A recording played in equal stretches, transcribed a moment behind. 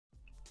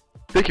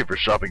Thank you for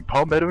shopping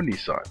Palmetto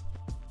Nissan.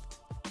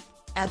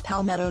 At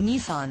Palmetto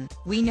Nissan,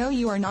 we know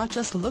you are not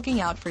just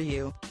looking out for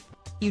you.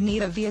 You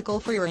need a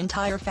vehicle for your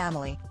entire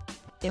family.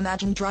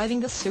 Imagine driving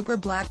the super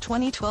black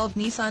 2012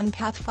 Nissan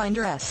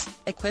Pathfinder S,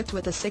 equipped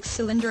with a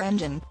 6-cylinder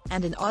engine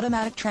and an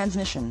automatic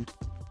transmission.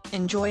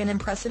 Enjoy an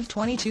impressive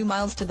 22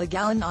 miles to the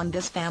gallon on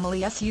this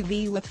family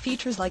SUV with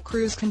features like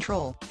cruise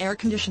control, air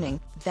conditioning,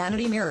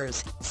 vanity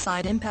mirrors,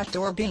 side impact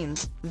door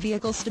beams,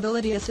 vehicle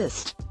stability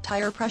assist,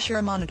 tire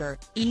pressure monitor,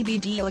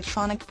 EBD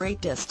Electronic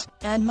Brake Dist,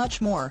 and much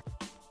more.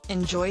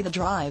 Enjoy the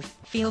drive,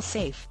 feel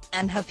safe,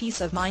 and have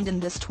peace of mind in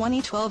this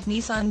 2012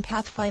 Nissan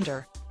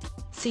Pathfinder.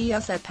 See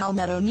us at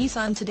Palmetto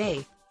Nissan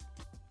today.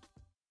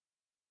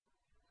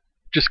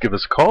 Just give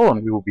us a call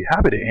and we will be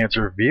happy to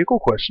answer vehicle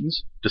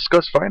questions,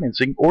 discuss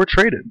financing, or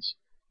trade-ins.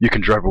 You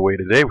can drive away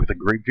today with a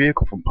great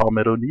vehicle from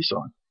Palmetto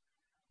Nissan.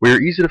 We are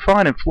easy to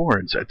find in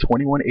Florence at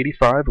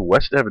 2185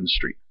 West Evans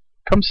Street.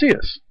 Come see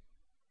us.